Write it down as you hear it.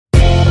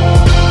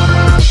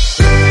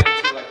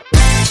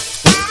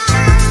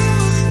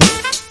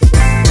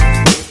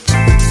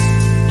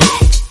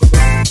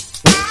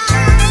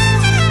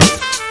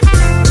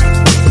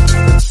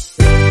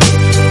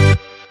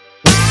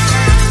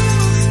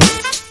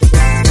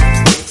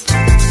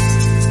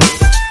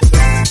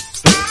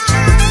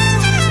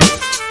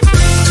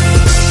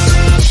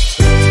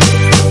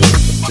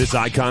This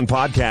Icon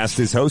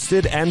podcast is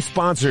hosted and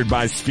sponsored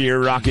by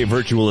Sphere Rocket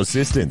Virtual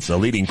Assistants, a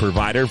leading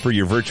provider for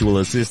your virtual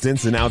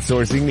assistants and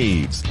outsourcing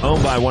needs.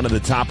 Owned by one of the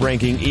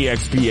top-ranking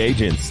EXP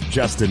agents,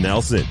 Justin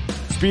Nelson.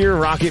 Sphere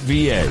Rocket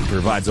VA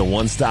provides a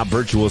one-stop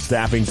virtual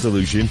staffing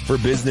solution for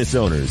business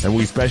owners, and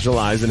we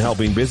specialize in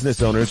helping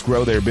business owners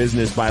grow their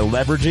business by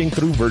leveraging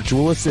through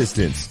virtual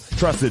assistants.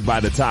 Trusted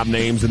by the top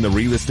names in the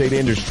real estate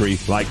industry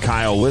like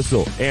Kyle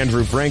Whistle,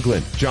 Andrew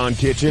Franklin, John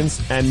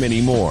Kitchens, and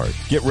many more.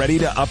 Get ready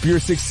to up your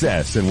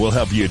success and we'll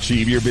help you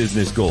achieve your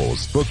business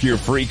goals. Book your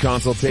free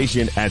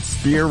consultation at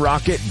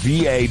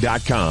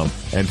sphererocketva.com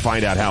and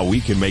find out how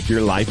we can make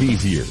your life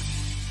easier.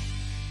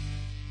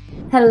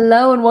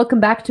 Hello and welcome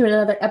back to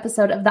another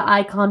episode of the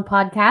Icon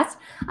Podcast.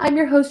 I'm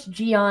your host,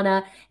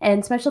 Gianna,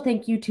 and special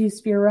thank you to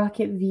Sphere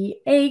Rocket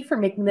VA for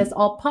making this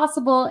all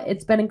possible.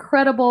 It's been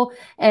incredible,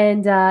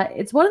 and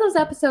it's one of those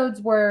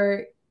episodes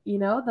where, you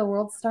know, the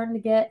world's starting to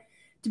get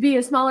to be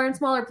a smaller and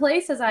smaller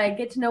place as I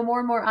get to know more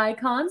and more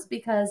icons,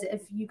 because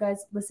if you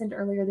guys listened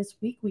earlier this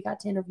week, we got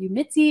to interview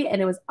Mitzi,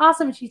 and it was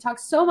awesome. She talked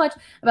so much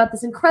about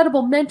this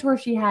incredible mentor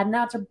she had.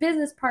 Now it's her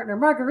business partner,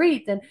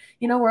 Marguerite, and,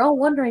 you know, we're all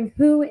wondering,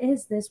 who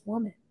is this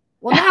woman?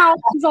 Well, now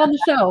she's on the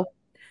show.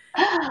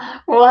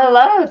 Well,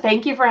 hello.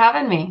 Thank you for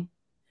having me.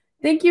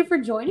 Thank you for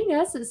joining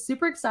us. I'm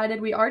super excited.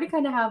 We already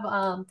kind of have,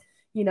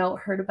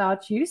 heard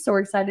about you. So we're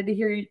excited to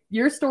hear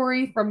your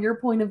story from your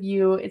point of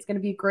view. It's going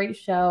to be a great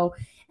show.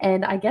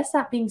 And I guess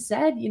that being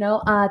said,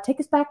 take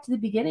us back to the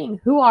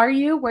beginning. Who are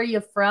you? Where are you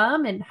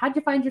from? And how'd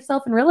you find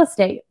yourself in real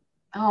estate?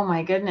 Oh,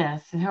 my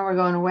goodness. And how we're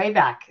going way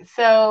back.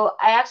 So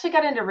I actually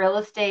got into real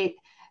estate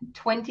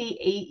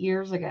 28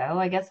 years ago,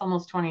 I guess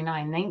almost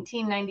 29,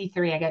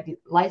 1993. I got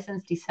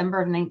licensed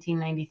December of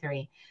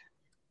 1993.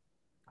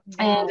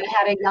 And I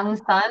had a young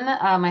son.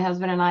 My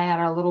husband and I had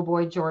our little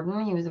boy,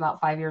 Jordan. He was about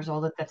 5 years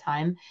old at the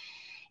time.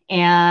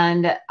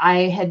 And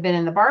I had been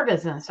in the bar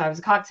business. So I was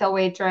a cocktail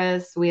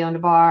waitress. We owned a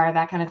bar,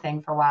 that kind of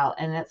thing for a while.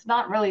 And it's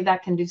not really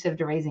that conducive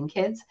to raising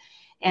kids.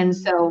 And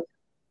so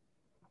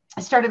I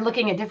started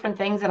looking at different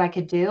things that I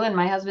could do. And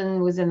my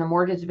husband was in the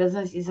mortgage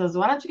business. He says,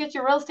 why don't you get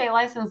your real estate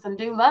license and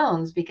do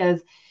loans?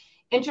 Because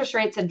interest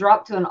rates had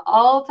dropped to an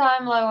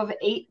all-time low of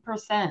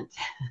 8%.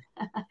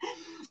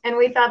 And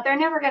we thought they're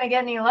never going to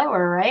get any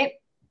lower, right?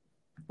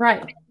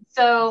 Right.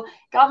 So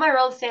got my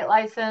real estate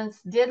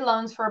license, did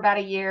loans for about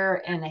a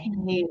year, and I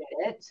hated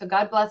it. So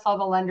God bless all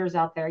the lenders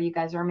out there. You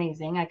guys are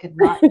amazing. I could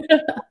not get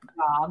a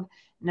job.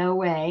 No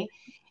way.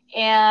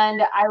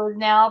 And I was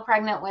now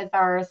pregnant with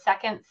our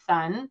second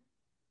son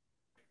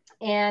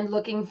and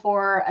looking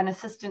for an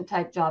assistant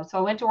type job. So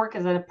I went to work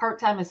as a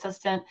part-time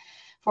assistant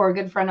for a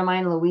good friend of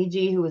mine,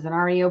 Luigi, who was an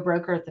REO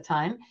broker at the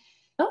time.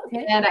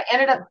 Okay. And I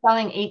ended up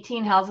selling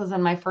 18 houses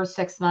in my first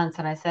 6 months.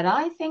 And I said,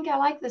 I think I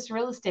like this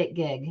real estate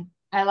gig.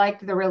 I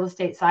liked the real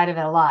estate side of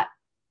it a lot.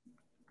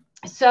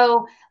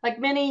 So like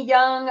many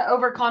young,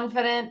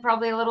 overconfident,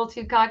 probably a little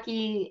too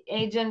cocky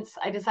agents,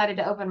 I decided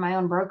to open my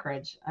own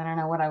brokerage. I don't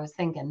know what I was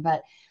thinking,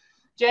 but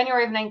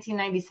January of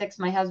 1996,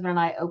 my husband and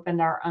I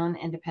opened our own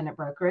independent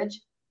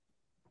brokerage.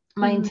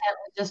 My intent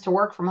was just to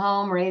work from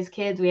home, raise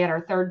kids. We had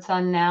our third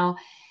son now,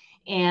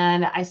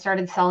 and I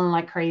started selling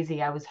like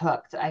crazy. I was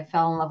hooked. I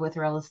fell in love with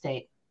real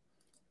estate.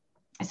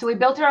 So we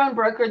built our own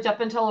brokerage up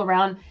until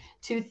around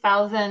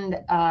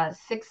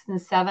 2006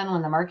 and 7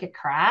 when the market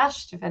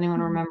crashed, if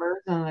anyone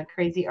remembers, in the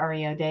crazy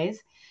REO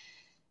days.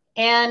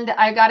 And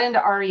I got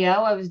into REO.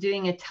 I was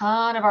doing a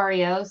ton of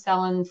REO,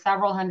 selling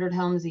several hundred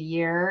homes a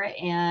year,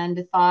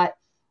 and thought,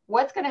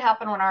 what's going to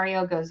happen when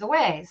REO goes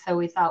away? So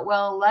we thought,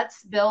 well,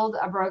 let's build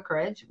a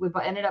brokerage. We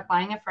ended up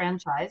buying a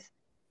franchise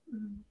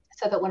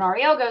so that when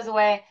REO goes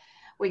away,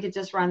 we could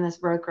just run this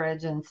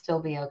brokerage and still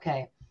be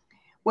okay.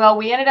 Well,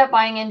 we ended up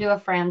buying into a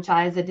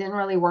franchise. It didn't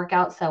really work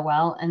out so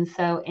well. And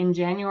so in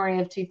January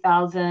of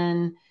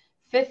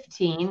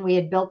 2015, we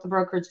had built the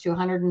brokerage to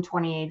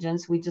 120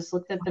 agents. We just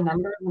looked at the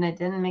numbers and it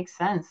didn't make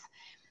sense.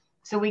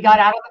 So we got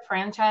out of the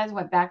franchise,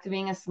 went back to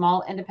being a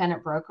small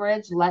independent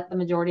brokerage, let the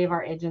majority of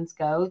our agents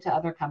go to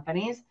other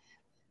companies.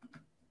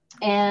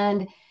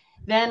 And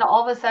then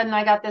all of a sudden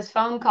I got this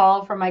phone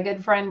call from my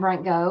good friend,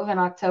 Brent Gove, in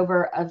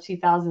October of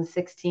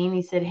 2016.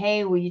 He said,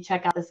 hey, will you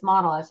check out this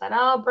model? I said,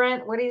 oh,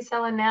 Brent, what are you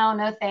selling now?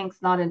 No,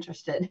 thanks. Not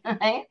interested.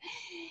 Right.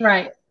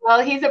 Right.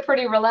 Well, he's a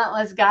pretty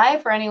relentless guy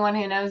for anyone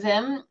who knows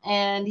him.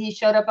 And he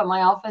showed up at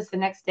my office the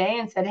next day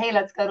and said, hey,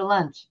 let's go to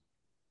lunch.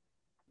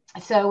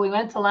 So we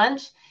went to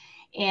lunch.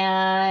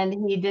 And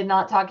he did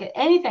not talk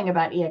anything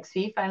about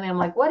EXP. Finally, I'm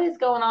like, what is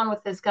going on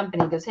with this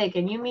company? He goes, hey,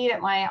 can you meet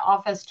at my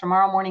office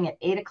tomorrow morning at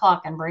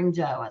 8:00 and bring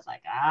Joe? I was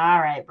like, all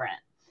right,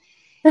 Brent.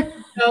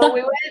 So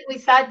we went, we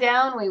sat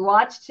down, we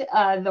watched the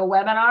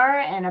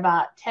webinar, and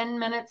about 10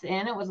 minutes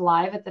in, it was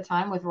live at the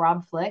time with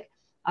Rob Flick.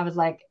 I was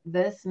like,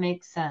 this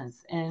makes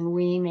sense. And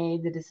we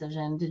made the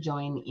decision to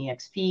join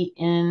EXP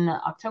in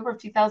October of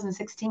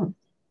 2016.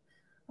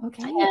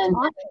 Okay. And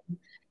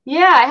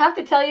yeah, I have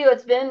to tell you,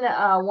 it's been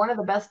one of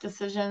the best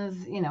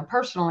decisions,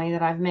 personally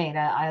that I've made.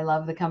 I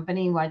love the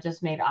company. I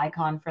just made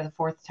Icon for the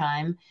 4th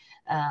time.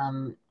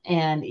 And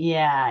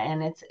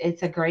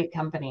it's a great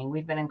company.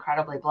 We've been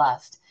incredibly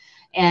blessed.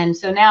 And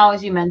so now,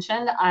 as you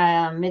mentioned,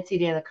 Mitzi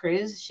de la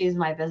Cruz, she's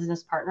my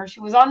business partner. She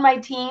was on my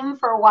team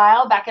for a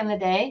while back in the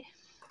day.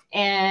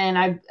 And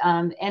I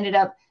ended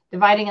up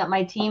dividing up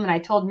my team. And I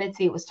told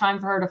Mitzi it was time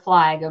for her to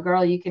fly. I go,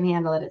 girl, you can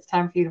handle it. It's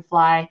time for you to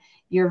fly.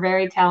 You're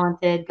very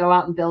talented. Go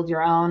out and build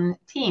your own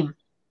team.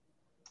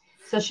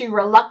 So she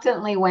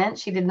reluctantly went.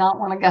 She did not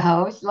want to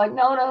go. She's like,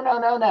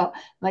 no.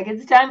 Like,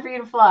 it's time for you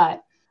to fly.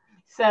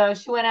 So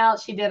she went out.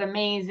 She did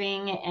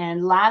amazing.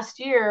 And last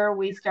year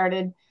we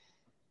started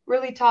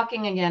really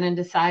talking again and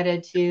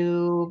decided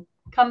to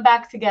come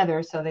back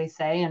together, so they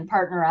say, and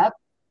partner up.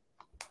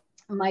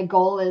 My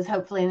goal is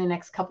hopefully in the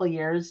next couple of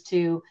years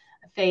to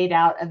fade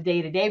out of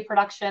day-to-day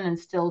production and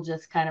still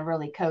just kind of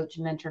really coach,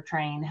 mentor,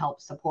 train,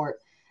 help support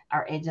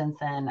our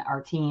agents and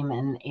our team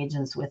and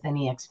agents within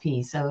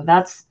EXP. So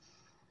that's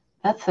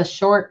a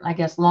short, I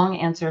guess, long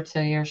answer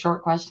to your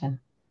short question.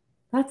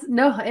 It's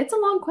a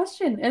long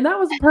question. And that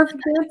was a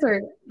perfect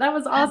answer. That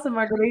was awesome,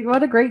 Marguerite.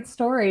 What a great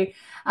story.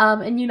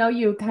 And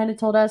you kind of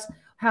told us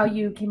how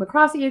you came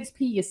across EXP,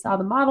 you saw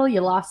the model,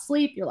 you lost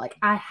sleep. You're like,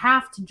 I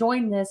have to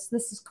join this.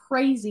 This is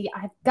crazy.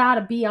 I've got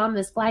to be on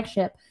this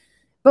flagship.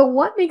 But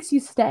what makes you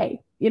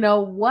stay?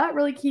 What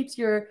really keeps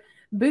your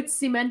boots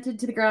cemented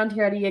to the ground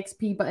here at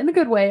EXP, but in a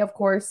good way, of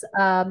course,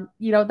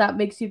 that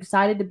makes you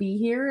excited to be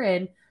here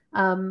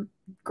and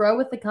grow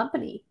with the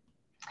company?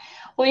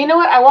 Well, you know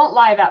what? I won't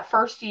lie. That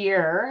first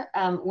year,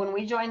 when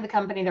we joined the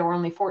company, there were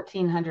only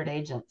 1,400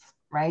 agents,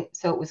 right?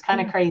 So it was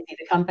kind of crazy.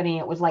 The company,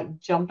 it was like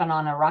jumping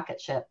on a rocket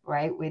ship,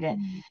 right? We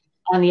didn't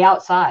on the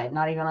outside,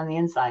 not even on the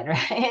inside,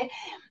 right?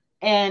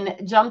 And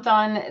jumped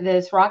on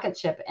this rocket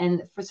ship.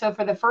 And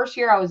for the first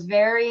year, I was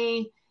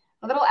a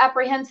little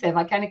apprehensive.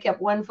 I kind of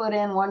kept one foot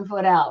in, one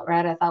foot out,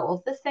 right? I thought, well,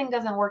 if this thing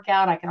doesn't work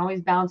out, I can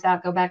always bounce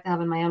out, go back to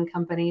having my own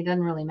company. It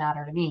doesn't really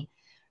matter to me.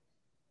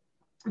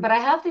 But I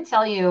have to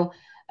tell you,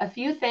 a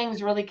few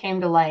things really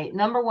came to light.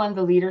 Number one,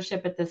 the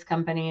leadership at this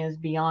company is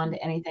beyond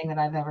anything that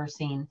I've ever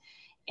seen.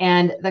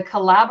 And the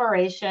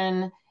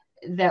collaboration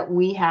that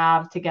we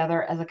have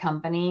together as a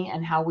company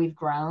and how we've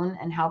grown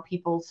and how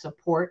people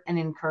support and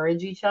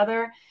encourage each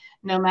other,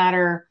 no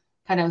matter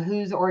kind of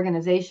whose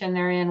organization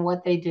they're in,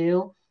 what they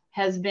do,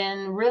 has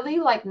been really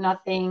like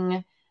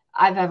nothing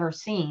I've ever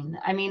seen.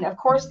 I mean, of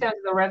course, there's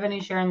the revenue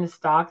share in the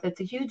stock.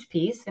 That's a huge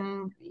piece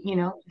and,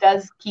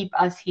 does keep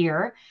us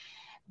here.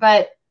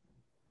 But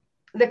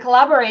the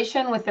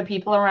collaboration with the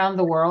people around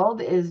the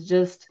world is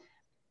just,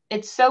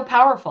 it's so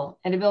powerful.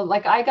 And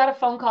I got a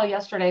phone call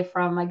yesterday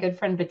from my good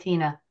friend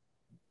Bettina,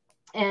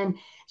 and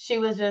she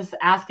was just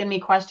asking me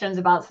questions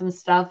about some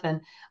stuff.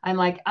 And I'm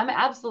like, I'm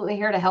absolutely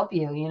here to help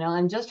you,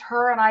 and just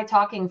her and I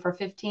talking for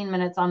 15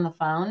 minutes on the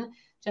phone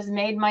just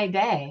made my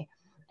day.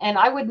 And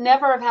I would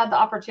never have had the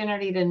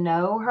opportunity to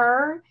know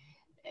her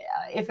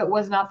if it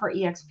was not for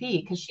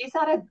EXP, because she's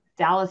out of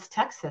Dallas,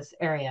 Texas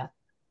area.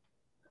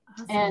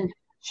 Awesome. And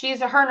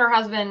her and her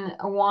husband,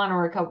 Juan,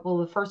 were a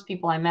couple of the first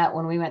people I met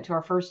when we went to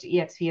our first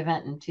EXP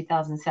event in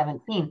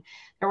 2017.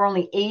 There were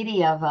only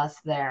 80 of us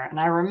there. And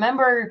I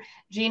remember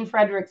Gene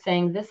Frederick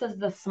saying, this is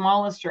the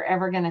smallest you're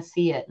ever going to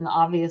see it. And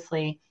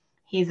obviously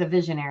he's a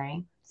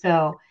visionary.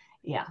 So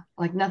yeah,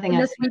 like nothing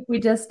else. This week we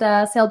just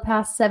sailed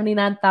past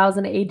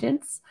 79,000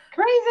 agents.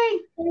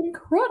 Crazy.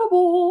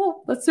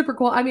 Incredible. That's super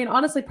cool. I mean,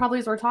 honestly, probably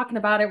as we're talking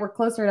about it, we're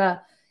closer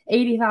to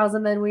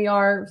 80,000 than we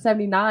are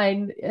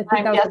 79. I think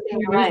that was a few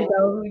years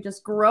ago. We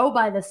just grow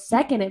by the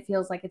second. It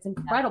feels like it's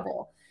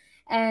incredible.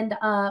 And,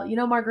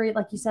 Marguerite,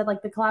 like you said,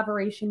 like the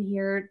collaboration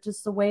here,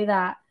 just the way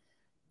that,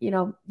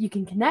 you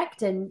can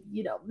connect and,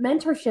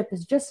 mentorship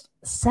is just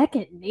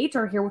second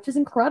nature here, which is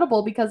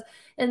incredible because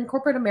in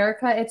corporate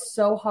America, it's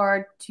so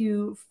hard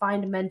to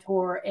find a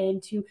mentor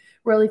and to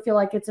really feel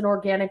like it's an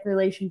organic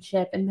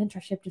relationship, and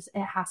mentorship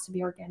it has to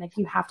be organic.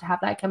 You have to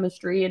have that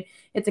chemistry. And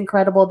it's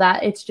incredible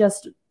that it's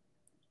just,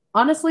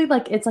 honestly,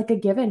 like it's like a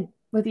given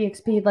with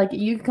EXP. Like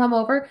you come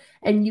over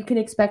and you can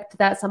expect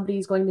that somebody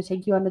is going to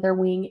take you under their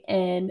wing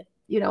and,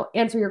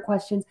 answer your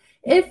questions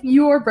if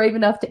you are brave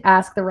enough to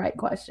ask the right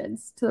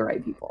questions to the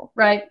right people,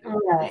 right?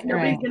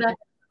 Nobody's going to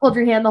hold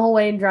your hand the whole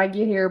way and drag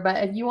you here.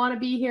 But if you want to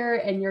be here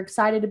and you're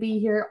excited to be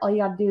here, all you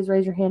got to do is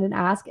raise your hand and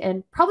ask.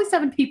 And probably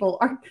 7 people,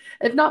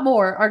 if not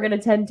more, are going to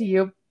tend to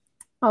you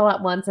all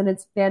at once. And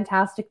it's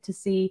fantastic to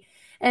see.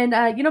 And,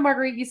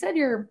 Marguerite, you said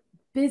you're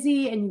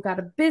busy and you've got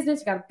a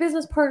business, you got a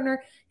business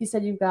partner. You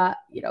said you've got,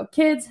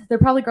 kids. They're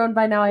probably grown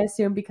by now, I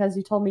assume, because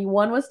you told me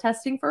one was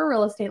testing for a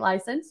real estate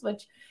license,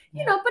 which,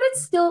 but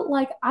it's still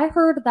like, I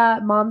heard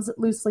that moms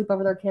lose sleep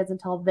over their kids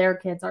until their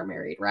kids are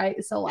married,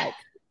 right? So like,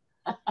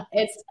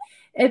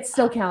 it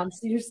still counts.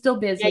 You're still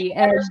busy.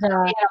 So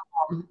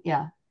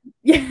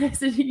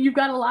you've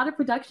got a lot of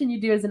production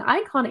you do as an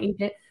icon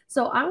agent.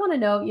 So I want to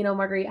know,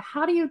 Marguerite,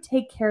 how do you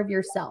take care of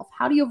yourself?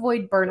 How do you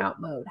avoid burnout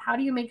mode? How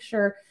do you make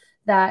sure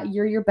that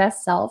you're your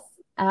best self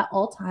at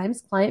all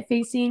times, client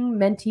facing,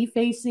 mentee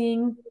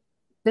facing,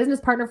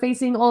 business partner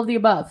facing, all of the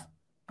above?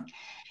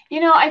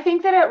 I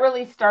think that it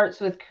really starts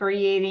with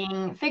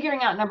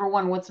figuring out, number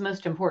one, what's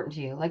most important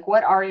to you. Like,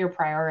 what are your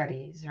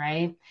priorities,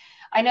 right?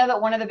 I know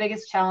that one of the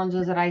biggest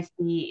challenges that I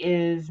see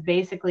is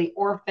basically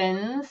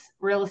orphans,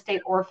 real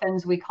estate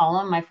orphans, we call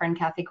them. My friend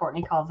Kathy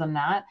Courtney calls them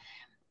that.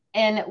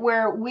 And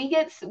where we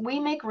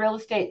make real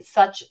estate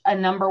such a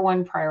number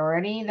one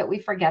priority that we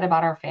forget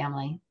about our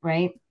family,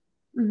 right?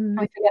 Mm-hmm.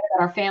 We forget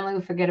about our family,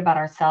 we forget about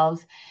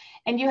ourselves.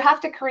 And you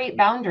have to create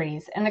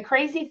boundaries. And the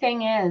crazy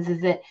thing is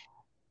that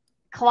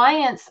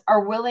clients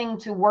are willing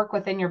to work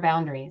within your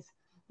boundaries.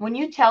 When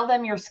you tell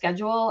them your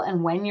schedule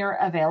and when you're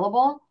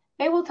available,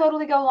 they will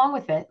totally go along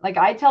with it. Like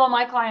I tell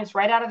my clients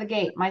right out of the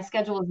gate, my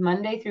schedule is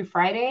Monday through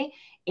Friday,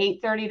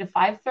 8:30 to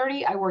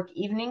 5:30. I work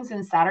evenings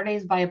and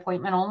Saturdays by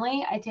appointment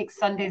only. I take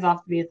Sundays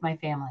off to be with my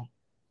family.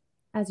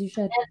 As you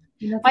should.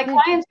 My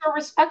clients are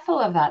respectful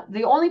of that.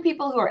 The only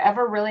people who are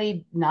ever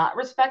really not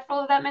respectful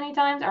of that many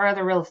times are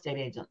other real estate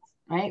agents,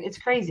 right? It's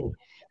crazy.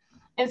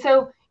 And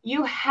so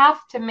you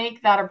have to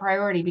make that a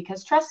priority,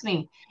 because trust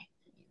me,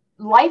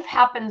 life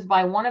happens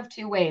by one of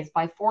two ways,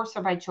 by force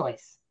or by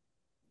choice.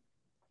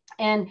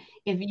 And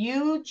if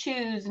you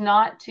choose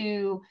not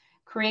to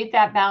create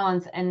that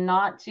balance and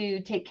not to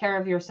take care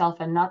of yourself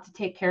and not to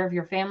take care of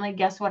your family,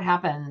 guess what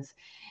happens?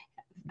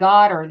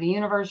 God or the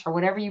universe or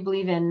whatever you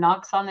believe in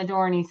knocks on the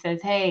door and he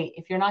says, hey,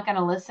 if you're not going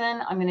to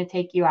listen, I'm going to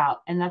take you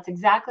out. And that's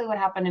exactly what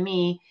happened to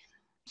me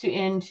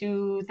in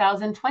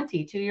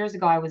 2020. 2 years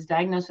ago, I was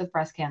diagnosed with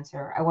breast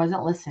cancer. I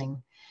wasn't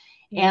listening.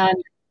 And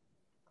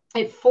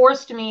it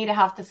forced me to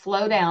have to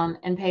slow down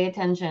and pay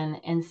attention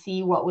and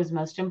see what was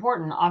most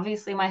important.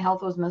 Obviously, my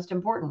health was most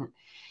important.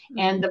 Mm-hmm.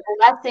 And the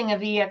blessing of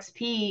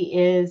EXP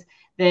is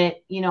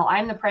that,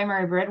 I'm the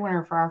primary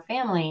breadwinner for our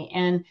family.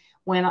 And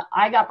when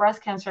I got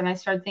breast cancer and I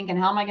started thinking,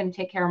 how am I going to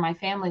take care of my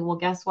family? Well,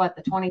 guess what?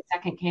 The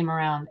 22nd came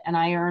around and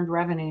I earned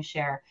revenue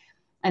share.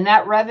 And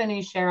that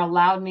revenue share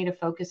allowed me to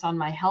focus on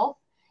my health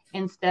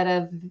instead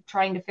of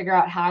trying to figure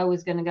out how I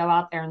was going to go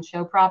out there and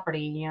show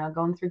property,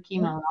 going through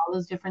chemo and all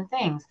those different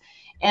things.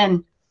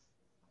 And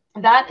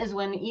that is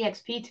when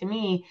EXP to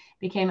me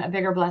became a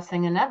bigger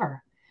blessing than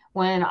ever.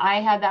 When I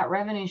had that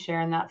revenue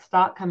share and that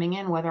stock coming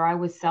in, whether I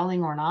was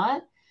selling or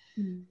not,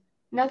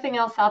 nothing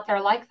else out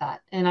there like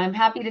that. And I'm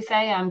happy to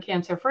say I'm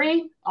cancer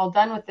free, all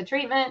done with the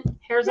treatment.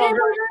 Here's all.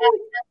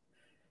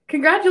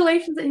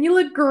 Congratulations. And you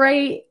look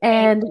great.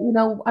 And,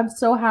 I'm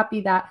so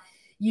happy that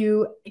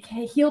you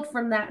healed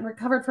from that and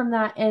recovered from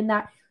that, and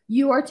that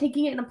you are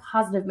taking it in a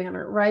positive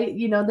manner, right?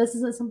 This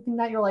isn't something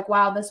that you're like,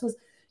 wow, this was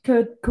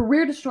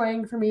career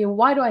destroying for me.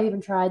 Why do I even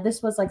try?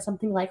 This was like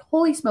something like,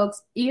 holy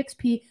smokes,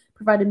 EXP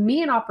provided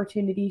me an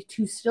opportunity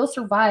to still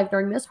survive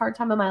during this hard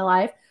time of my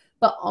life,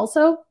 but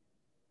also,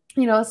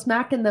 a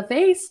smack in the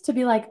face to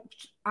be like,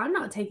 I'm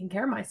not taking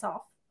care of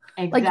myself.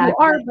 Exactly. Like you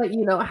are, but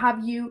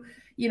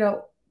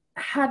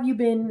have you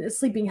been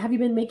sleeping? Have you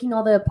been making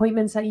all the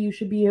appointments that you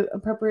should be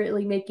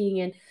appropriately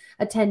making and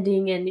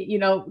attending, and,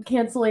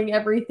 canceling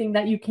everything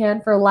that you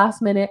can for a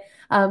last minute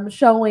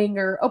showing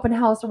or open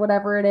house or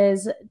whatever it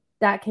is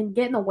that can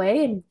get in the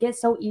way and get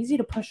so easy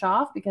to push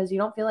off because you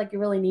don't feel like you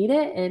really need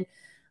it.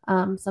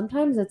 And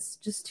sometimes it's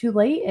just too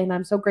late. And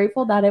I'm so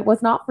grateful that it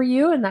was not for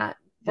you and that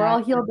we're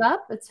all healed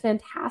up. It's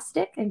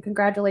fantastic. And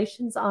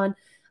congratulations on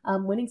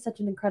winning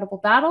such an incredible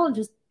battle and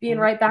just being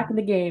right back in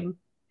the game.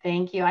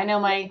 Thank you. I know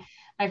my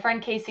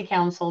friend Casey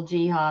Council,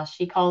 Jiha,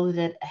 she called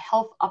it a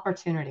health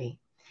opportunity.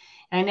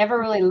 And I never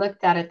really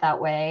looked at it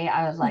that way.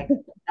 I was like,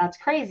 that's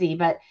crazy.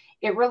 But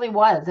it really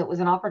was. It was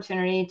an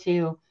opportunity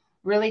to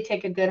really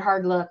take a good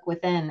hard look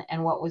within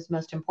and what was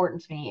most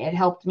important to me. It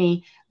helped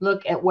me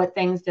look at what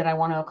things did I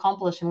want to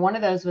accomplish. And one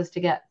of those was to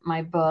get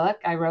my book.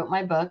 I wrote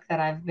my book that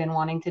I've been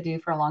wanting to do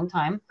for a long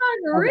time.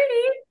 Marguerite.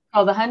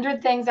 Called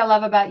 100 Things I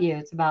Love About You.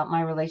 It's about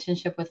my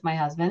relationship with my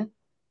husband.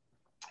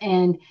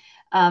 And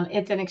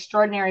it's an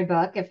extraordinary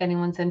book. If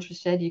anyone's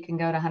interested, you can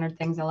go to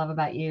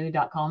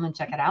 100thingsilovaboutyou.com and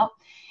check it out.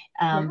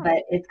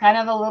 But it's kind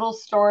of a little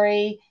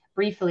story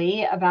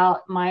briefly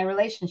about my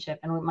relationship.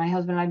 And my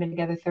husband and I have been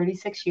together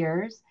 36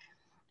 years.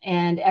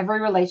 And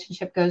every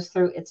relationship goes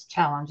through its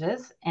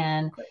challenges.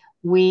 And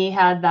we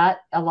had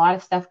a lot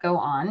of stuff go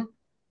on.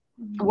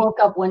 Mm-hmm. Woke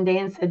up one day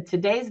and said,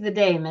 today's the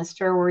day,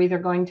 mister. We're either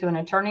going to an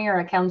attorney or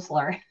a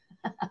counselor.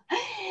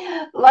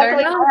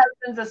 Luckily, my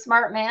husband's a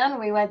smart man.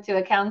 We went to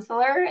a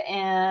counselor,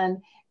 and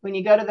when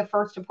you go to the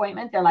first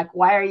appointment, they're like,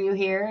 why are you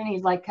here? And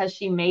he's like, because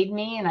she made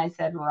me. And I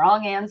said,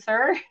 wrong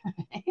answer.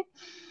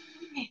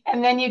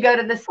 And then you go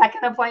to the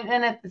second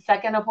appointment. At the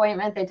second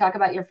appointment, they talk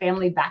about your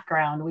family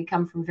background. We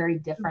come from very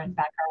different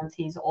backgrounds.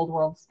 He's old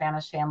world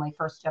Spanish family,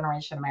 first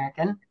generation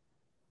American.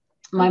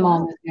 My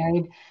mom was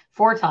married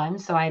 4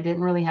 times, so I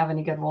didn't really have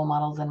any good role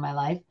models in my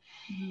life.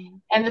 Mm-hmm.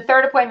 And the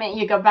third appointment,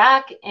 you go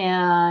back,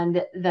 and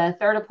the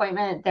third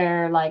appointment,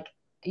 they're like,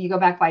 you go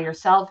back by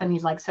yourself. And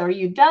he's like, so are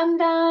you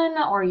done,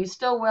 or are you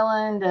still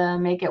willing to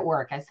make it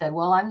work? I said,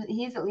 well,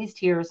 he's at least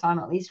here, so I'm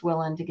at least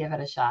willing to give it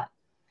a shot.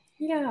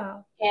 Yeah.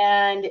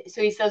 And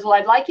so he says, well,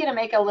 I'd like you to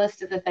make a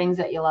list of the things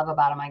that you love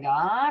about him. I go,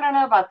 I don't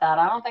know about that.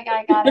 I don't think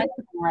I got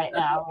anything right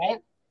now, right?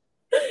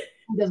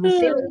 He goes, well,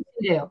 see what you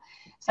can do.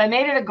 So I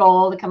made it a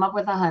goal to come up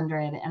with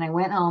 100, and I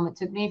went home. It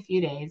took me a few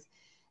days.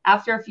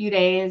 After a few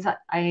days,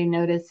 I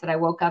noticed that I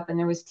woke up and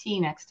there was tea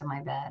next to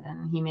my bed,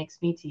 and he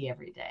makes me tea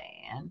every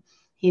day, and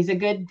he's a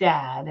good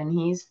dad, and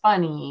he's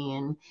funny,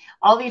 and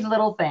all these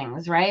little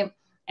things, right?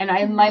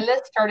 And my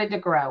list started to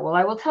grow. Well,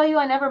 I will tell you,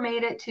 I never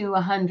made it to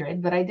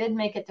 100, but I did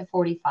make it to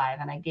 45,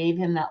 and I gave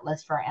him that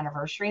list for our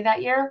anniversary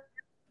that year.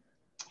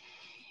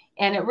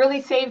 And it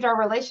really saved our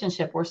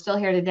relationship. We're still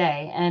here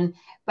today.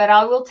 But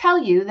I will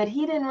tell you that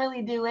he didn't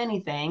really do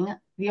anything.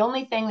 The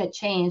only thing that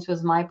changed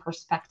was my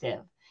perspective.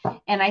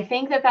 And I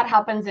think that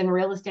happens in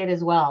real estate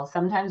as well.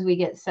 Sometimes we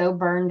get so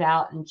burned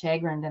out and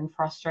chagrined and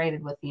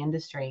frustrated with the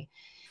industry.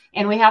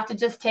 And we have to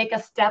just take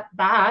a step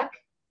back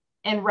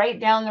and write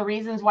down the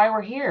reasons why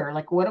we're here.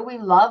 Like, what do we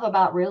love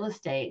about real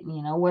estate?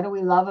 What do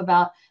we love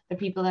about the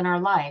people in our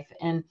life?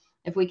 And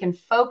if we can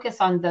focus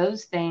on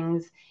those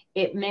things,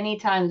 it many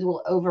times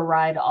will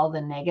override all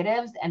the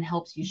negatives and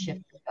helps you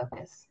shift the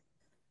focus.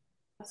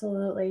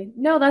 Absolutely.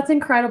 No, that's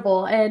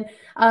incredible. And,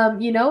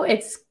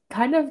 it's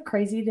kind of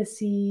crazy to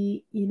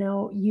see,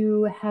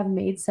 you have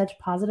made such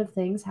positive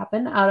things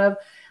happen out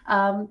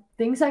of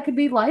things that could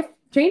be life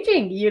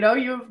changing.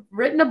 You've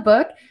written a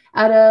book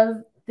out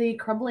of the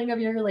crumbling of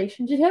your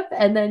relationship,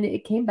 and then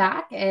it came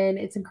back, and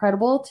it's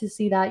incredible to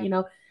see that,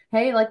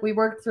 hey, like, we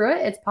worked through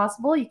it. It's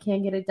possible. You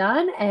can get it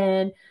done.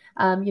 And,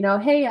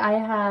 hey, I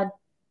had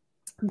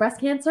breast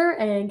cancer,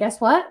 and guess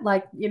what?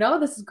 Like,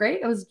 this is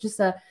great. It was just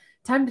a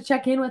time to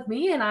check in with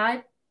me, and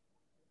I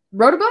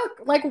wrote a book.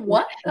 Like,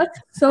 what? That's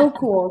so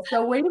cool.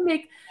 So way to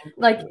make,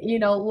 like,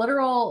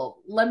 literal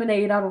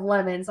lemonade out of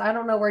lemons. I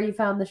don't know where you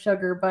found the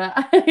sugar, but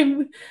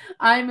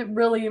I'm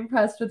really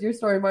impressed with your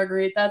story,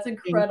 Marguerite. That's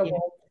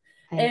incredible.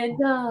 And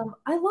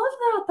I love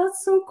that.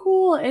 That's so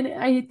cool. And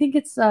I think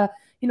it's for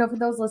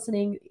those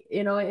listening,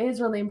 it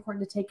is really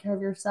important to take care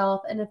of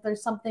yourself. And if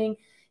there's something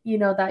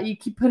that you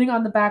keep putting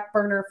on the back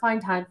burner,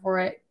 find time for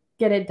it,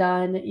 get it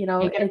done. It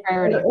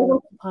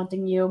will keep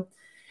haunting you.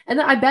 And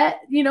then I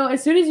bet,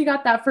 as soon as you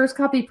got that first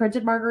copy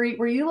printed, Marguerite,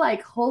 were you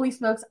like, holy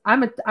smokes,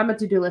 I'm a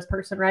to-do list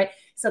person, right?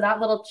 So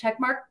that little check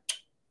mark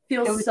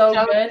feels so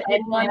good.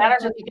 And I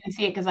don't know if you can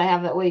see it because I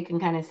have that way. You can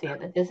kind of see it,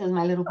 but this is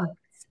my little book.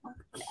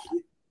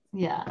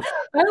 Yeah.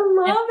 I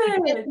love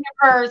it. It's in your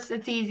purse.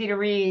 It's easy to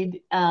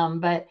read.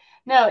 But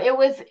no, it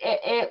was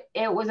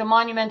a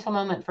monumental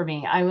moment for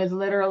me. I was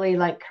literally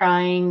like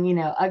crying,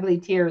 ugly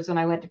tears when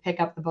I went to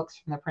pick up the books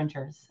from the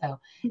printers. So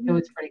It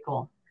was pretty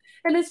cool.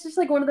 And it's just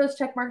like one of those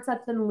check marks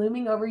that's been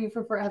looming over you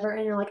for forever.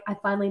 And you're like, I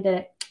finally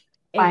did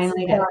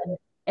it.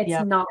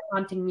 It's not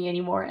haunting me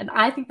anymore. And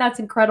I think that's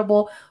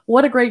incredible.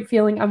 What a great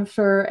feeling, I'm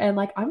sure. And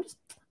like, I'm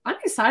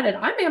excited.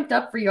 I'm amped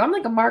up for you. I'm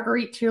like a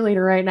Marguerite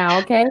cheerleader right now.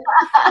 Okay.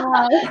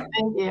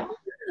 Thank you.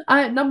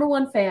 Number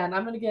one fan.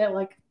 I'm going to get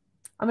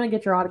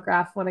your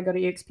autograph when I go to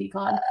EXP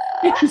Con.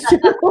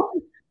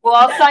 Well,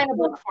 I'll sign a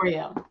book for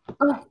you.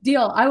 Oh,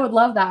 deal. I would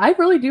love that. I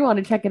really do want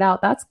to check it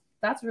out. That's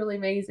really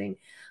amazing.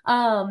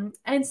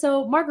 And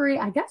so, Marguerite,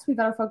 I guess we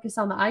better focus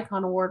on the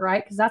Icon Award,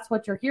 right? Because that's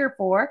what you're here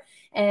for,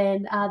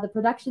 and the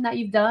production that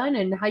you've done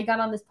and how you got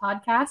on this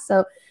podcast.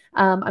 So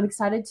I'm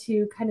excited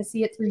to kind of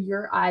see it through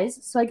your eyes.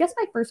 So I guess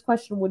my first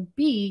question would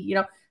be,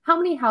 how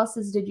many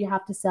houses did you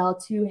have to sell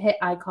to hit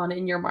Icon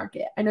in your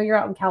market? I know you're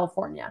out in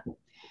California.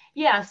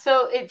 Yeah.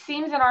 So it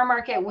seems in our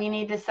market, we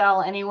need to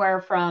sell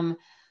anywhere from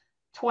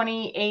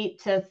 28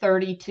 to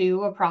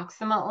 32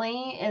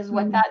 approximately is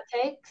what that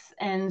takes.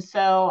 And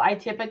so I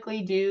typically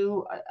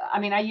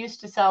I used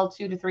to sell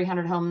 200 to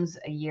 300 homes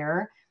a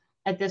year.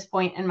 At this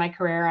point in my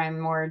career, I'm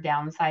more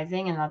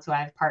downsizing, and that's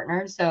why I've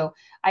partnered. So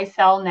I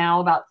sell now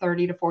about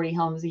 30 to 40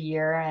 homes a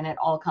year, and it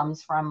all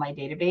comes from my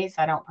database.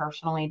 I don't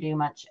personally do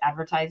much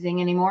advertising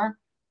anymore.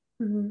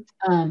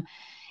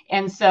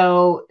 And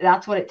so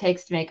that's what it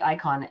takes to make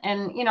Icon.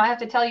 And, I have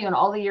to tell you, in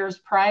all the years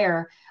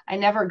prior, I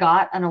never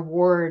got an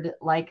award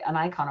like an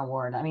Icon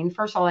Award. I mean,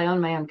 first of all, I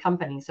own my own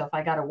company. So if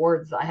I got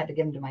awards, I had to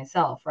give them to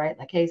myself, right?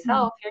 Like, hey,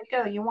 self, here you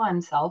go. You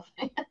won, self.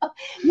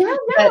 Yeah.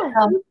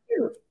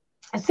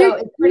 So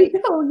it's pretty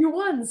cool. You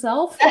won,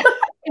 self.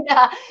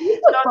 Yeah.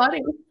 So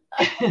funny.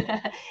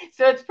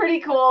 So it's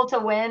pretty cool to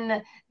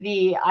win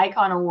the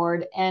Icon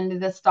Award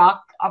and the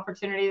stock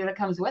opportunity that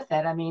comes with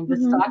it. I mean, the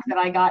stock that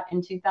I got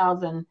in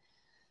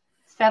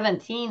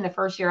 2017, the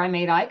first year I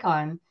made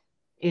Icon,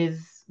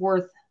 is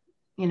worth,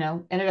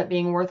 ended up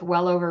being worth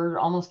well over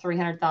almost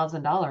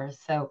 $300,000.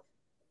 So,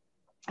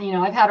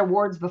 I've had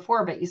awards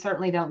before, but you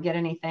certainly don't get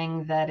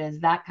anything that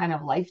is that kind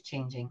of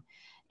life-changing.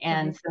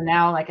 And so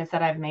now, like I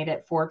said, I've made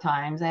it 4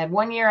 times. I had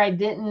 1 year I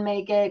didn't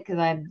make it because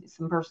I had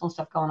some personal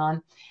stuff going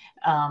on.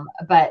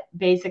 But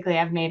basically,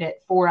 I've made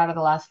it 4 out of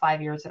the last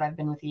 5 years that I've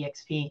been with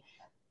EXP.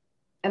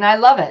 And I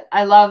love it.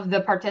 I love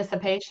the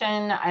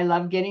participation. I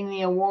love getting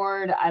the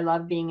award. I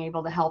love being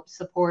able to help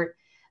support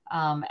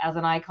as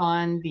an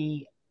Icon,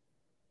 the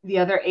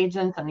other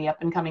agents and the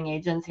up and coming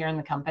agents here in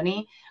the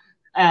company.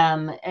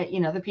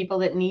 The people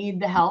that need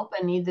the help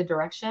and need the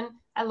direction.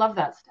 I love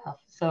that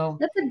stuff. So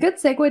that's a good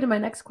segue to my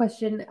next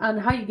question on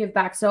how you give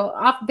back. So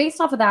based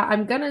off of that,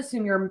 I'm going to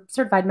assume you're a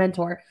certified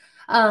mentor.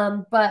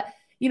 But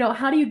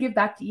how do you give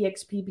back to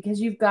EXP? Because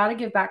you've got to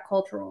give back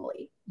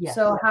culturally. Yes.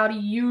 So how do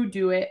you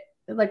do it?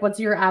 Like, what's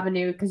your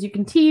avenue? Because you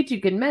can teach,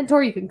 you can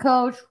mentor, you can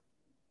coach.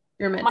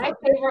 Your mentor. My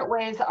favorite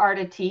ways are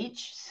to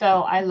teach.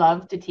 So I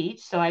love to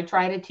teach. So I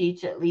try to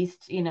teach at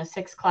least,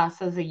 6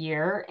 classes a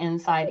year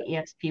inside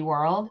EXP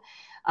World.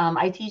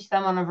 I teach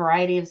them on a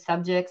variety of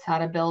subjects, how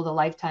to build a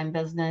lifetime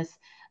business,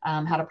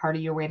 how to party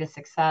your way to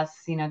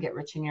success, get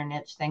rich in your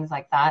niche, things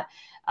like that.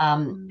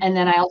 And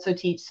then I also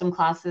teach some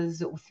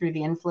classes through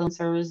the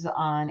influencers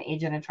on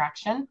agent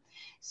attraction.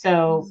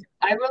 So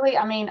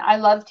I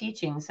love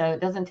teaching. So it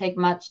doesn't take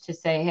much to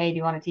say, hey, do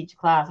you want to teach a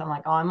class? I'm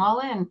like, oh, I'm all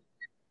in.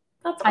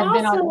 I've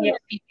been on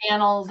EXP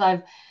panels.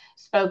 I've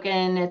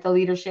spoken at the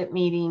leadership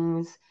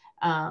meetings.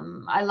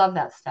 I love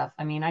that stuff.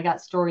 I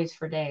got stories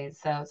for days,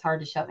 so it's hard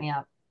to shut me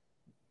up.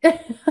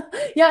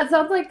 Yeah, it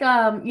sounds like,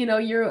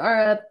 you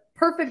are a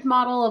perfect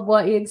model of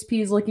what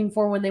EXP is looking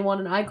for when they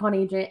want an icon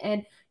agent,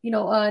 and,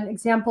 an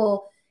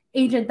example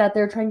agent that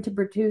they're trying to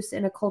produce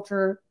in a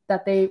culture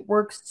that they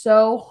work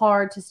so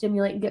hard to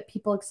stimulate and get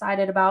people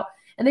excited about.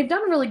 And they've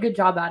done a really good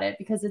job at it,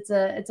 because it's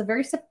a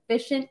very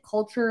sufficient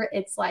culture.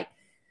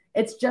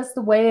 It's just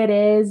the way it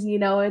is,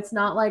 it's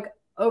not like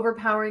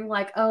overpowering,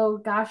 like, oh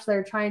gosh,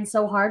 they're trying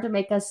so hard to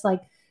make us like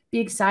be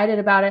excited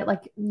about it.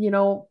 Like,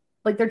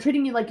 like they're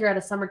treating you like you're at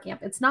a summer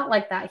camp. It's not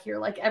like that here.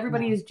 Like,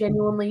 everybody is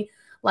genuinely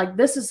like,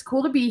 this is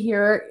cool to be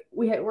here.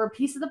 We're a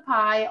piece of the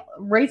pie.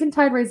 Rising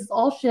tide raises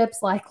all ships.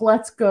 Like,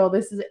 let's go.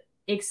 This is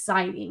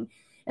exciting.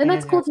 And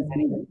that's cool to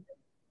see.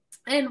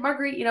 And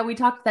Marguerite, we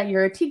talked that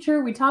you're a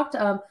teacher. We talked,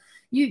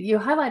 you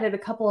highlighted a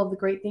couple of the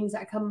great things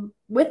that come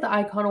with the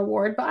Icon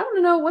Award, but I want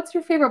to know, what's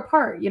your favorite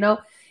part?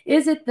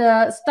 Is it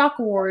the stock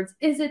awards?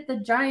 Is it the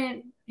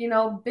giant,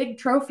 big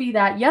trophy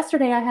that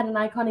yesterday I had an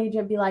Icon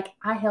agent be like,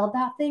 I held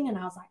that thing and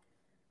I was like,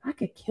 I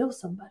could kill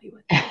somebody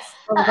with this.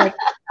 I was like,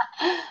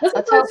 that's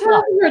the first time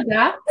I heard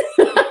that.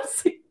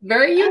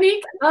 Very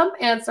unique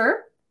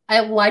answer. I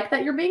like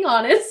that you're being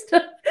honest.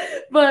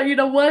 But,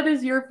 what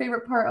is your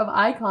favorite part of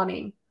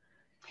iconing?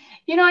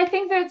 I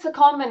think that it's a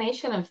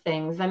combination of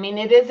things.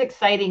 It is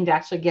exciting to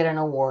actually get an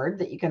award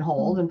that you can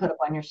hold and put up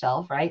on your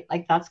shelf, right?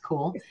 Like, that's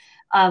cool.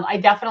 I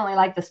definitely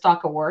like the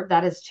stock award.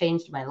 That has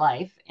changed my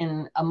life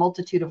in a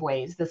multitude of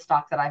ways. The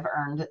stock that I've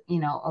earned,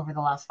 over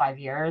the last 5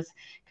 years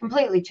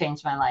completely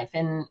changed my life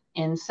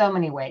in so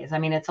many ways.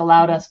 It's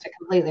allowed us to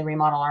completely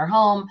remodel our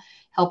home,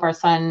 help our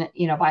son,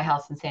 buy a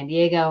house in San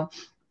Diego,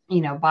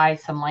 buy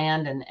some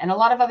land and a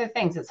lot of other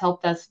things. It's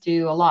helped us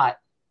do a lot.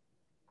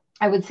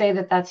 I would say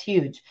that that's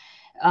huge.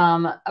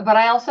 But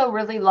I also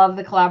really love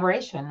the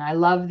collaboration. I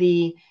love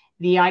the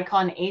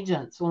icon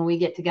agents when we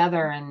get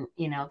together and,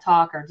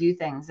 talk or do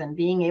things, and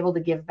being able to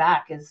give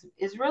back is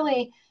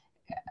really,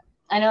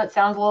 I know it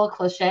sounds a little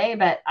cliche,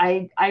 but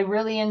I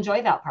really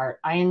enjoy that part.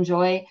 I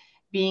enjoy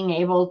being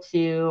able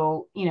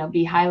to,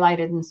 be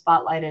highlighted and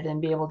spotlighted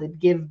and be able to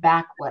give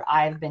back what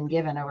I've been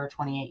given over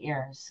 28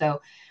 years.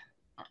 So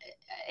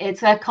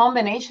it's a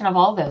combination of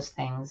all those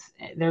things.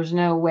 There's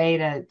no way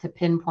to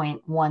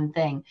pinpoint one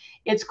thing.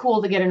 It's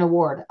cool to get an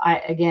award.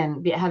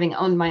 Having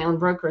owned my own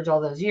brokerage all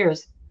those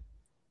years,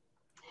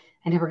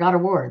 I never got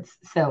awards.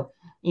 So,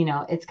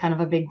 it's kind of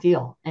a big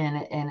deal, and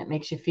it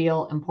makes you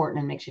feel important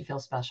and makes you feel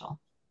special.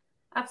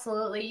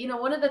 Absolutely.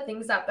 one of the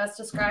things that best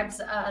describes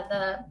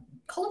the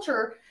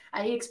culture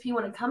at EXP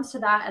when it comes to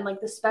that, and like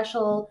the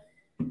special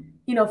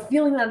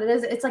feeling that it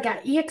is, it's like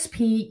at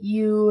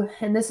EXP,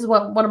 and this is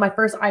what one of my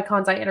first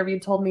icons I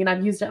interviewed told me, and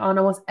I've used it on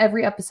almost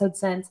every episode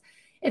since,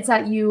 it's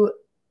that you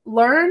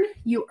learn,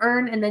 you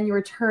earn, and then you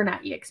return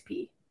at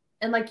EXP.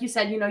 And like you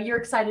said, you're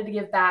excited to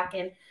give back,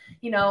 and,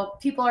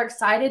 people are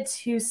excited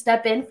to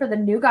step in for the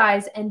new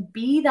guys and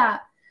be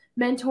that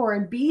mentor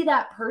and be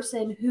that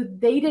person who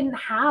they didn't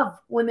have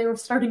when they were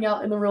starting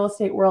out in the real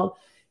estate world.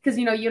 Because,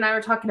 you and I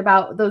were talking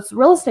about those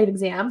real estate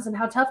exams and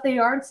how tough they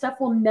are and stuff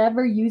we'll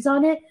never use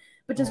on it.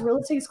 But does real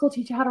estate school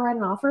teach you how to write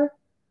an offer?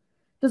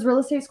 Does real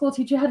estate school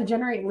teach you how to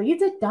generate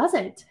leads? It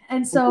doesn't.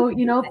 And so,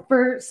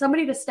 for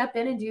somebody to step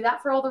in and do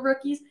that for all the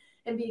rookies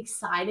and be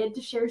excited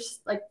to share,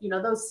 like,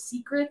 those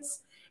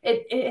secrets,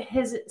 it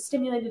has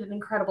stimulated an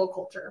incredible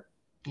culture.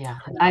 Yeah,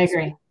 I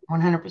agree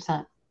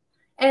 100%.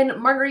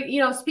 And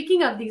Marguerite,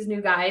 speaking of these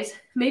new guys,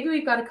 maybe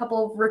we've got a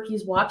couple of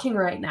rookies watching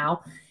right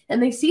now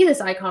and they see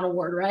this icon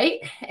award, right?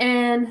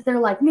 And they're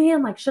like,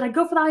 man, like, should I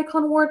go for the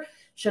icon award?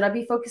 Should I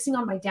be focusing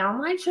on my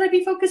downline? Should I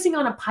be focusing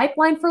on a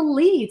pipeline for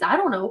leads? I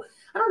don't know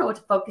what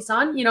to focus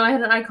on. I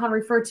had an icon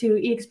refer to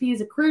EXP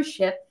as a cruise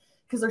ship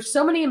because there's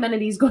so many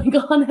amenities going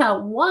on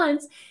at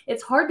once.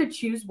 It's hard to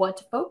choose what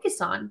to focus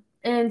on.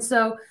 And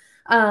so,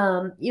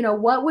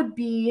 what would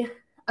be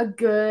a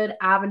good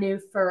avenue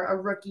for a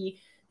rookie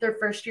their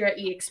first year at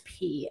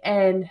EXP?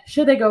 And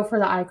should they go for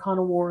the icon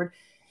award?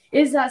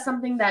 Is that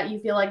something that you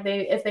feel like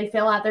if they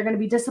fail at, they're going to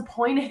be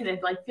disappointed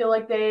and like feel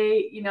like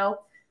they,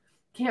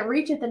 can't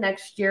reach it the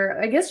next year?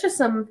 I guess just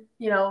some,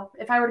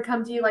 if I were to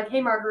come to you like,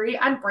 hey, Marguerite,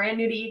 I'm brand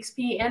new to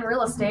EXP and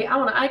real estate. I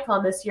want an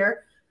icon this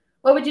year.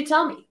 What would you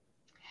tell me?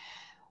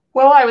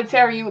 Well, I would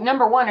say,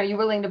 number one, are you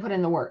willing to put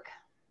in the work?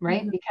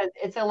 right? Because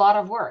it's a lot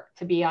of work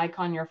to be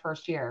icon your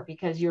first year,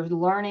 because you're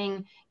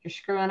learning, you're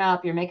screwing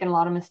up, you're making a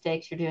lot of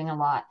mistakes, you're doing a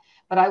lot.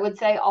 But I would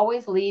say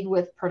always lead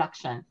with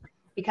production,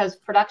 because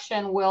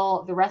production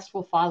the rest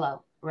will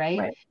follow,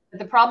 right? But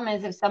the problem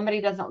is, if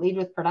somebody doesn't lead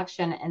with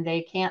production and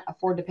they can't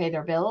afford to pay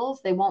their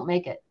bills, they won't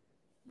make it.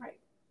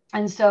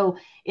 And so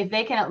if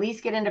they can at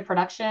least get into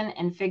production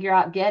and figure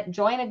out,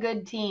 join a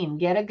good team,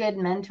 get a good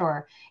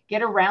mentor,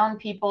 get around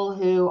people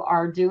who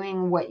are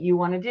doing what you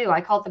want to do.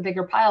 I call it the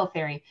bigger pile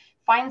theory.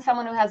 Find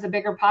someone who has a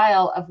bigger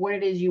pile of what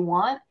it is you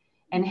want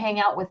and hang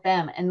out with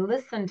them and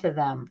listen to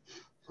them.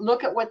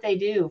 Look at what they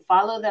do,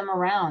 follow them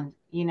around,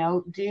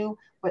 do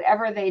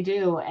whatever they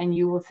do, and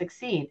you will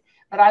succeed.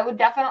 But I would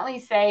definitely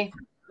say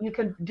you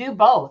could do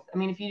both. I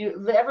mean, if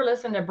you ever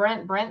listen to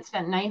Brent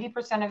spent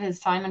 90% of his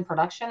time in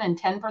production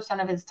and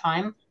 10% of his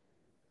time,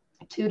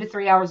 2 to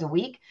 3 hours a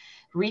week,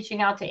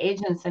 reaching out to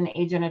agents and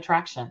agent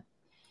attraction.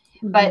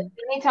 But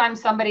anytime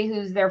somebody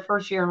who's their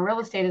first year in real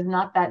estate is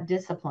not that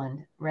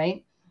disciplined,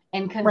 right?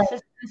 And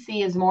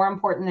consistency is more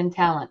important than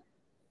talent.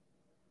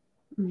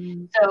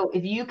 So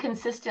if you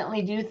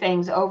consistently do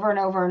things over and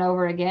over and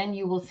over again,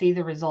 you will see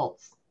the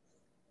results.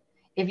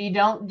 If you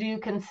don't do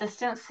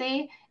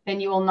consistency, then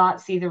you will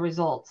not see the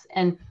results.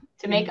 And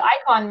to make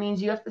icon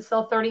means you have to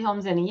sell 30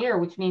 homes in a year,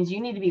 which means you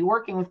need to be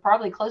working with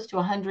probably close to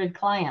 100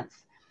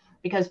 clients,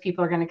 because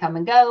people are going to come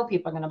and go,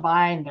 people are going to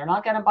buy and they're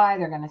not going to buy,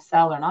 they're going to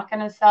sell, they're not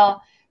going to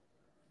sell.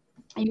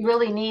 You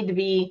really need to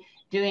be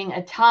doing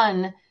a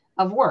ton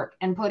of work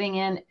and putting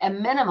in a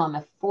minimum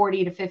of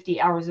 40 to 50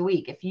 hours a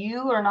week. If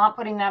you are not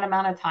putting that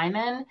amount of time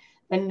in,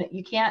 then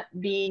you can't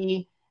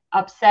be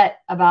upset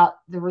about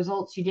the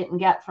results you didn't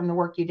get from the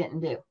work you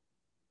didn't do,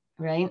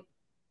 right?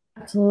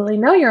 Absolutely.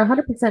 No, you're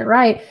 100%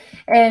 right.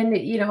 And,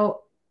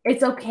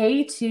 it's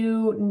okay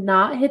to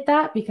not hit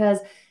that, because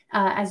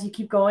as you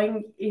keep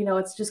going,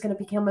 it's just going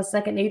to become a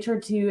second nature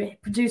to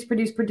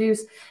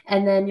produce.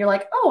 And then you're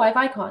like, oh, I've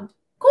iconed.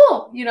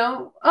 Cool.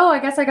 Oh, I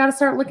guess I got to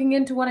start looking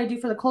into what I do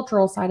for the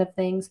cultural side of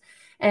things.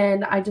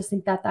 And I just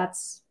think that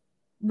that's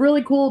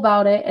really cool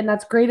about it. And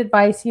that's great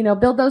advice.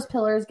 Build those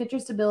pillars, get your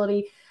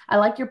stability. I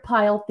like your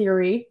pile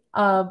theory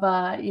of,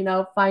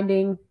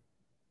 finding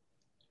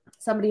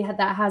somebody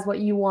that has what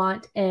you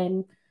want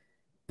and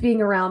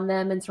being around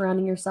them and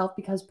surrounding yourself,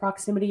 because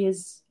proximity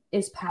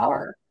is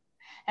power.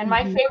 And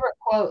my favorite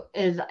quote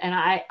is, and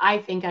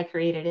I think I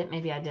created it,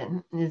 maybe I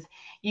didn't, is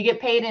you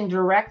get paid in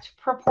direct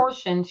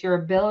proportion to your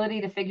ability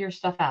to figure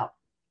stuff out.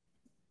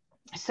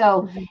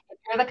 So if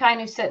you're the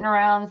kind who's sitting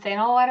around saying,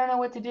 oh, I don't know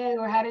what to do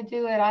or how to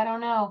do it, I don't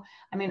know.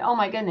 I mean, oh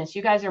my goodness,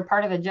 you guys are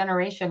part of a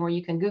generation where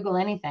you can Google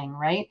anything,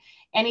 right?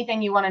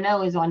 Anything you want to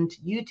know is on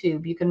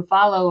YouTube. You can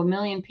follow a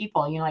million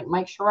people. Like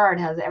Mike Sherrard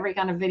has every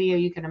kind of video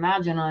you can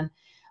imagine on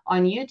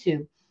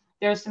YouTube.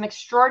 There's some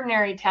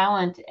extraordinary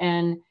talent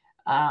and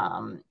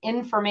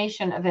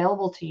information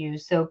available to you.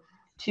 So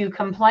to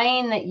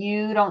complain that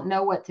you don't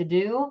know what to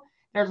do,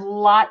 there's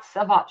lots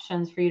of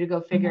options for you to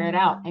go figure it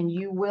out. And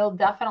you will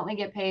definitely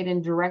get paid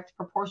in direct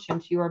proportion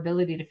to your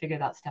ability to figure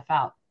that stuff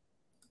out.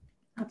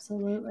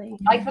 Absolutely.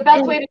 Like the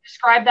best way to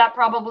describe that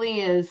probably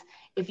is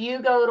if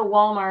you go to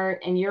Walmart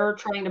and you're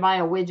trying to buy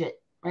a widget,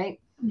 right?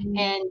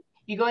 And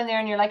you go in there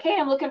and you're like, hey,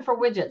 I'm looking for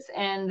widgets.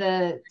 And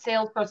the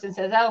salesperson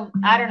says, oh,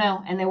 I don't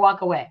know. And they walk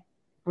away,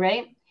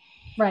 right?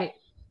 Right.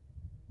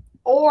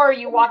 Or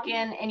you walk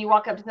in and you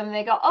walk up to them and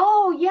they go,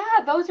 oh,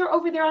 yeah, those are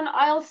over there on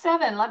aisle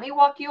 7. Let me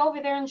walk you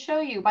over there and show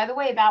you. By the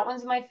way, that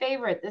one's my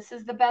favorite. This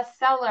is the best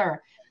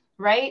seller,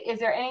 right? Do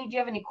you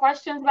have any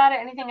questions about it?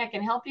 Anything I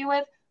can help you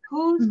with?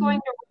 Who's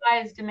going to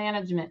rise to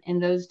management in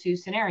those two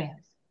scenarios?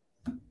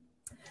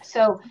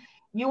 So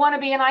you want to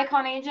be an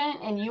icon agent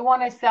and you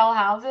want to sell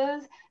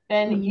houses,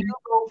 then you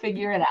go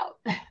figure it out.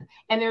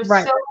 And there's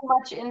so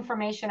much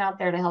information out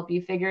there to help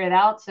you figure it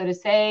out. So to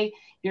say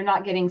you're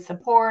not getting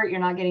support, you're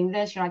not getting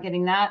this, you're not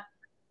getting that,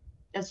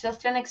 it's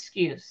just an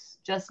excuse,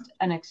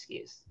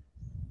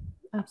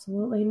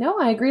 Absolutely. No,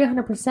 I agree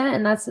 100%.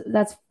 And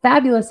that's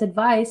fabulous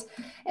advice.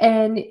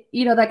 And,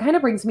 that kind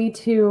of brings me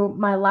to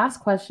my last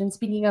question.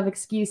 Speaking of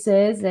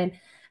excuses and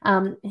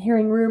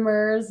hearing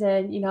rumors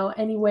and,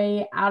 any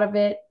way out of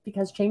it,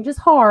 because change is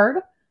hard.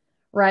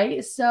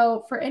 Right.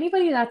 So for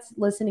anybody that's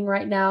listening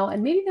right now,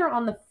 and maybe they're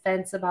on the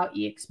fence about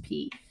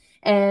EXP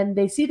and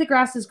they see the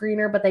grass is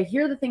greener, but they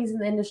hear the things in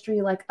the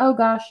industry like, oh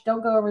gosh,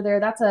 don't go over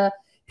there. That's a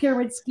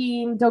pyramid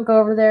scheme. Don't go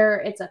over there.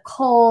 It's a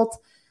cult,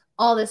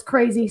 all this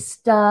crazy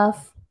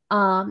stuff.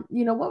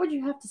 What would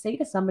you have to say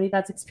to somebody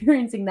that's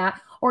experiencing that?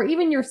 Or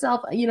even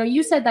yourself,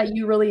 you said that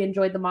you really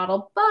enjoyed the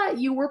model, but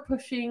you were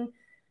pushing,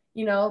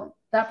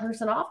 that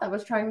person off that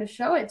was trying to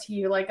show it to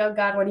you, like, oh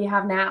God, what do you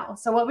have now?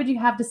 So what would you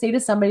have to say to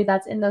somebody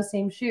that's in those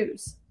same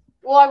shoes?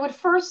 Well, I would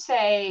first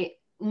say,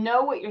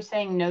 know what you're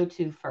saying no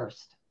to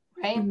first,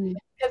 right?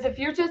 Because if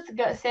you're just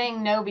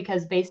saying no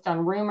because based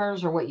on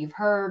rumors or what you've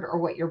heard or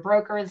what your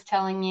broker is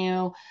telling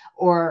you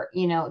or,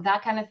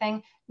 that kind of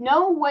thing,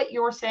 know what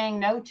you're saying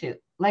no to.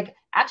 Like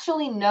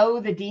actually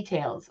know the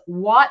details.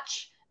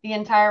 Watch the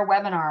entire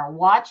webinar.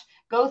 Watch,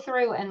 go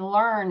through and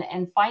learn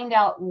and find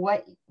out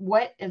what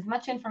as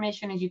much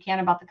information as you can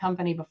about the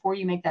company before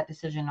you make that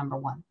decision, number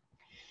one.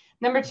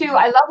 Number two,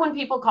 I love when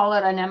people call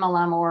it an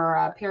MLM or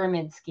a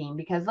pyramid scheme,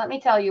 because let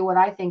me tell you what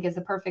I think is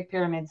a perfect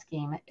pyramid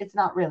scheme. It's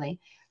not really.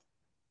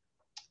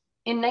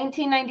 In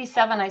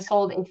 1997, I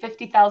sold a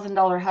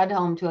 $50,000 HUD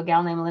home to a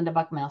gal named Linda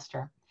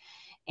Buckmaster.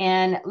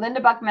 And Linda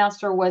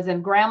Buckmaster was a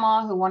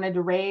grandma who wanted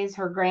to raise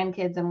her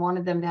grandkids and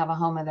wanted them to have a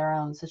home of their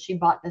own. So she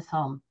bought this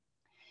home.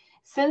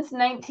 Since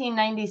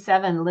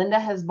 1997, Linda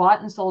has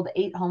bought and sold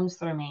 8 homes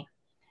through me.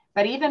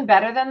 But even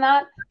better than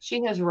that,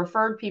 she has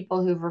referred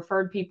people who've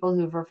referred people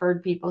who've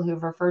referred people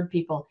who've referred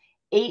people.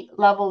 8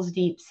 levels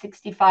deep,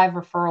 65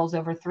 referrals,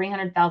 over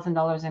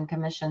 $300,000 in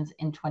commissions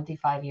in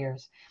 25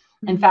 years.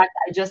 In fact,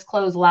 I just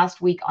closed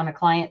last week on a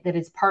client that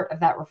is part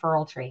of that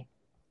referral tree.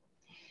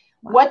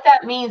 Wow. What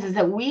that means is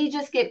that we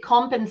just get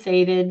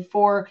compensated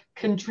for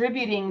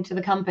contributing to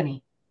the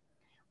company.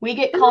 We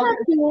get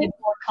compensated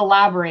for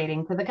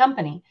collaborating to the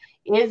company.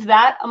 Is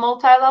that a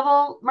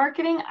multi-level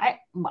marketing? I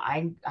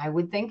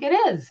would think it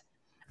is.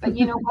 But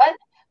you know what?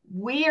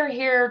 We are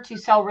here to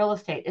sell real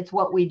estate. It's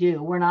what we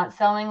do. We're not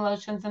selling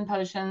lotions and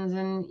potions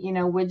and,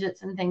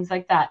 widgets and things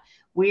like that.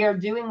 We are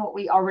doing what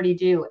we already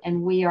do,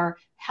 and we are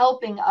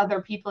helping other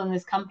people in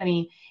this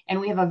company, and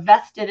we have a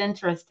vested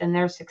interest in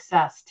their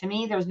success. To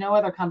me, there's no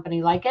other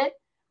company like it.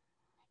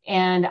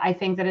 And I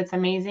think that it's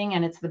amazing,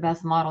 and it's the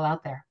best model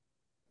out there.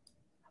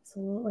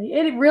 Absolutely.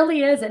 It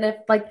really is. And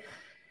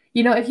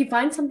if you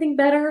find something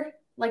better,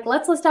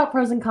 let's list out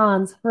pros and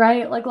cons,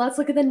 right? Let's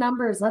look at the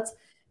numbers. Let's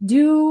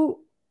do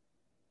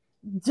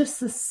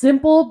just a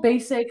simple,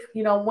 basic,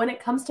 when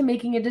it comes to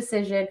making a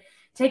decision,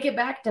 take it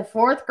back to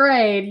 4th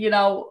grade,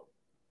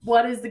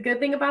 what is the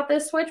good thing about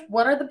this switch?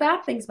 What are the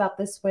bad things about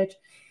this switch?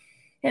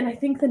 And I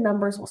think the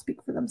numbers will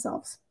speak for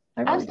themselves.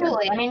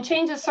 Absolutely. I mean,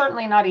 change is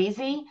certainly not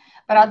easy,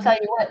 but I'll tell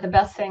you what, the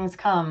best things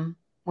come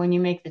when you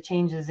make the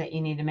changes that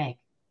you need to make,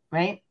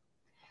 right?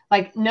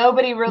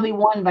 Nobody really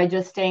won by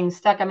just staying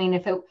stuck. I mean,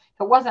 if it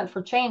wasn't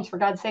for change, for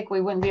God's sake,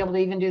 we wouldn't be able to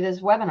even do this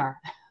webinar.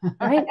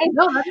 Right?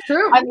 No, that's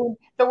true. I mean,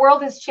 the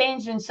world has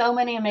changed in so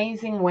many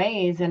amazing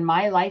ways in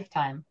my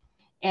lifetime.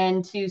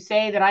 And to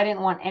say that I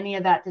didn't want any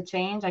of that to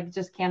change, I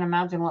just can't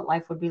imagine what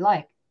life would be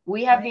like.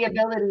 We have the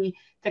ability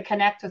to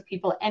connect with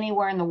people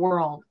anywhere in the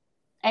world.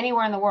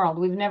 Anywhere in the world.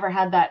 We've never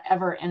had that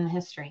ever in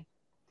history.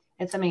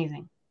 It's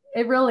amazing.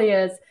 It really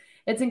is.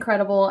 It's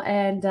incredible.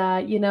 And,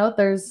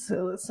 there's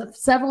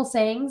several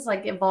sayings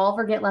like evolve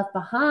or get left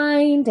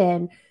behind.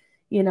 And,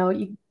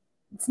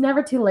 it's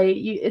never too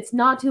late. It's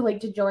not too late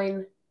to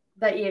join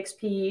the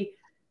EXP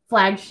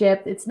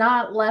flagship. It's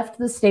not left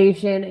the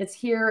station. It's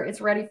here.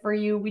 It's ready for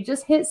you. We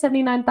just hit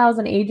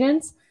 79,000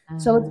 agents.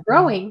 So it's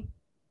growing,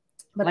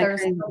 but there's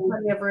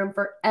plenty of room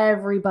for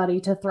everybody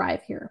to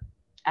thrive here.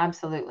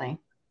 Absolutely.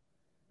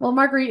 Well,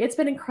 Marguerite, it's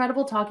been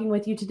incredible talking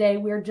with you today.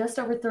 We're just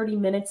over 30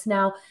 minutes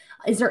now.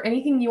 Is there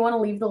anything you want to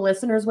leave the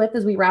listeners with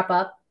as we wrap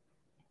up?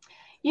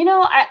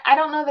 I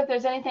don't know that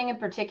there's anything in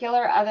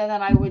particular other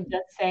than I would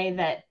just say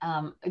that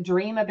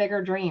dream a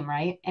bigger dream,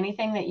 right?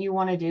 Anything that you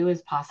want to do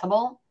is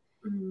possible.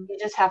 Mm-hmm. You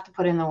just have to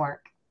put in the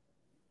work.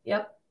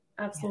 Yep,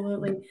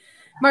 absolutely. Yeah.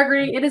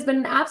 Marguerite, it has been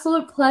an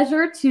absolute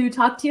pleasure to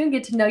talk to you and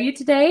get to know you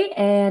today.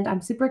 And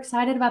I'm super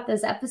excited about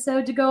this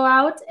episode to go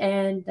out.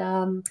 And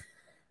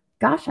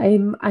gosh,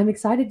 I'm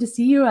excited to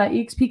see you at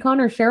EXPCon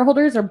or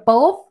shareholders or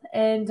both.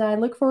 And I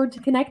look forward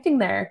to connecting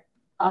there.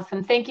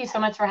 Awesome. Thank you so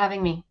much for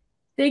having me.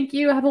 Thank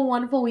you. Have a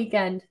wonderful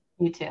weekend.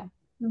 You too.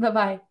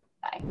 Bye-bye.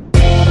 Bye.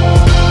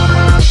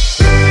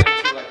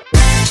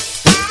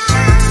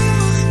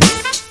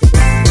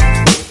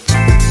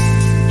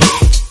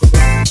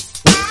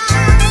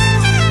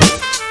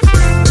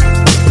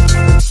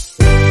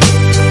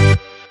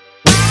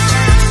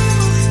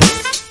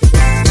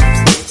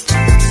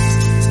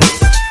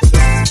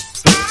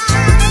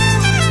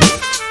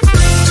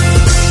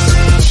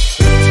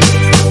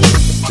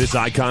 This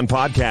Icon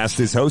podcast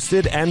is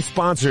hosted and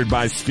sponsored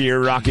by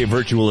Sphere Rocket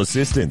Virtual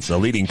Assistants, a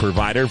leading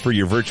provider for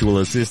your virtual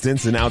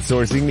assistants and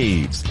outsourcing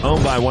needs.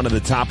 Owned by one of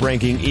the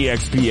top-ranking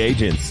EXP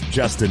agents,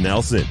 Justin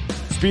Nelson.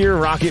 Sphere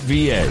Rocket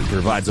VA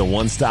provides a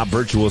one-stop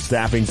virtual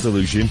staffing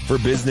solution for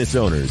business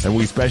owners, and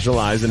we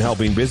specialize in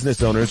helping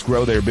business owners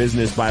grow their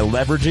business by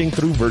leveraging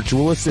through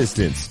virtual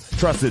assistants.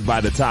 Trusted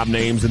by the top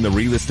names in the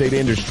real estate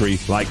industry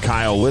like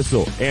Kyle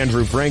Whistle,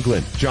 Andrew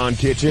Franklin, John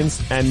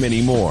Kitchens, and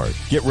many more.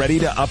 Get ready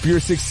to up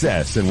your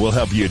success and we'll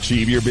help you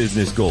achieve your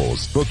business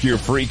goals. Book your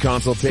free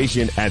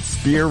consultation at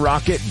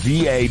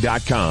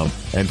sphererocketva.com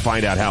and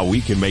find out how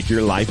we can make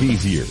your life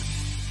easier.